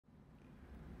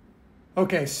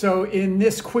Okay, so in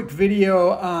this quick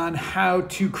video on how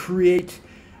to create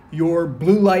your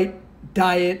blue light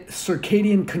diet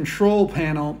circadian control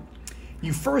panel,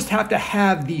 you first have to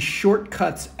have the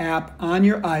Shortcuts app on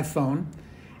your iPhone,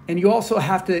 and you also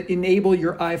have to enable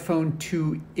your iPhone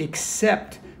to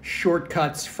accept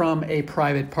shortcuts from a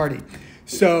private party.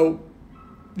 So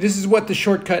this is what the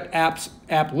Shortcut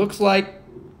app looks like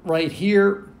right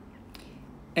here,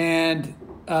 and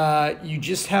you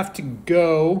just have to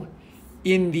go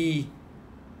in the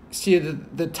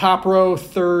top row,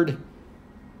 third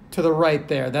to the right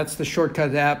there. That's the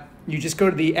Shortcut app. You just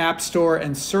go to the App Store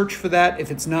and search for that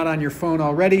if it's not on your phone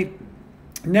already.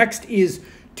 Next is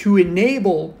to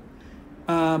enable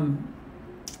the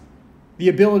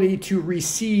ability to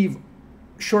receive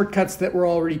shortcuts that were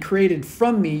already created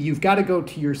from me. You've got to go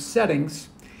to your settings,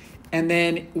 and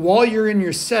then while you're in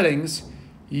your settings,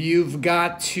 you've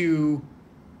got to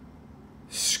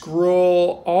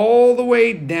scroll all the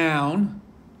way down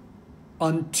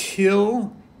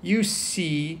until you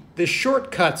see the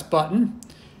Shortcuts button,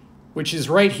 which is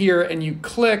right here, and you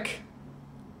click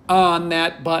on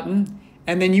that button,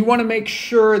 and then you want to make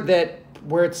sure that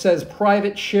where it says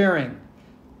private sharing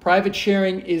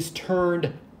is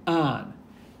turned on.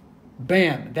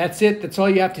 Bam, that's it. That's all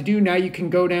you have to do. Now you can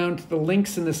go down to the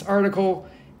links in this article,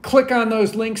 click on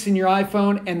those links in your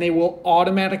iPhone, and they will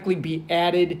automatically be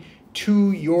added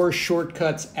to your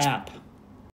Shortcuts app.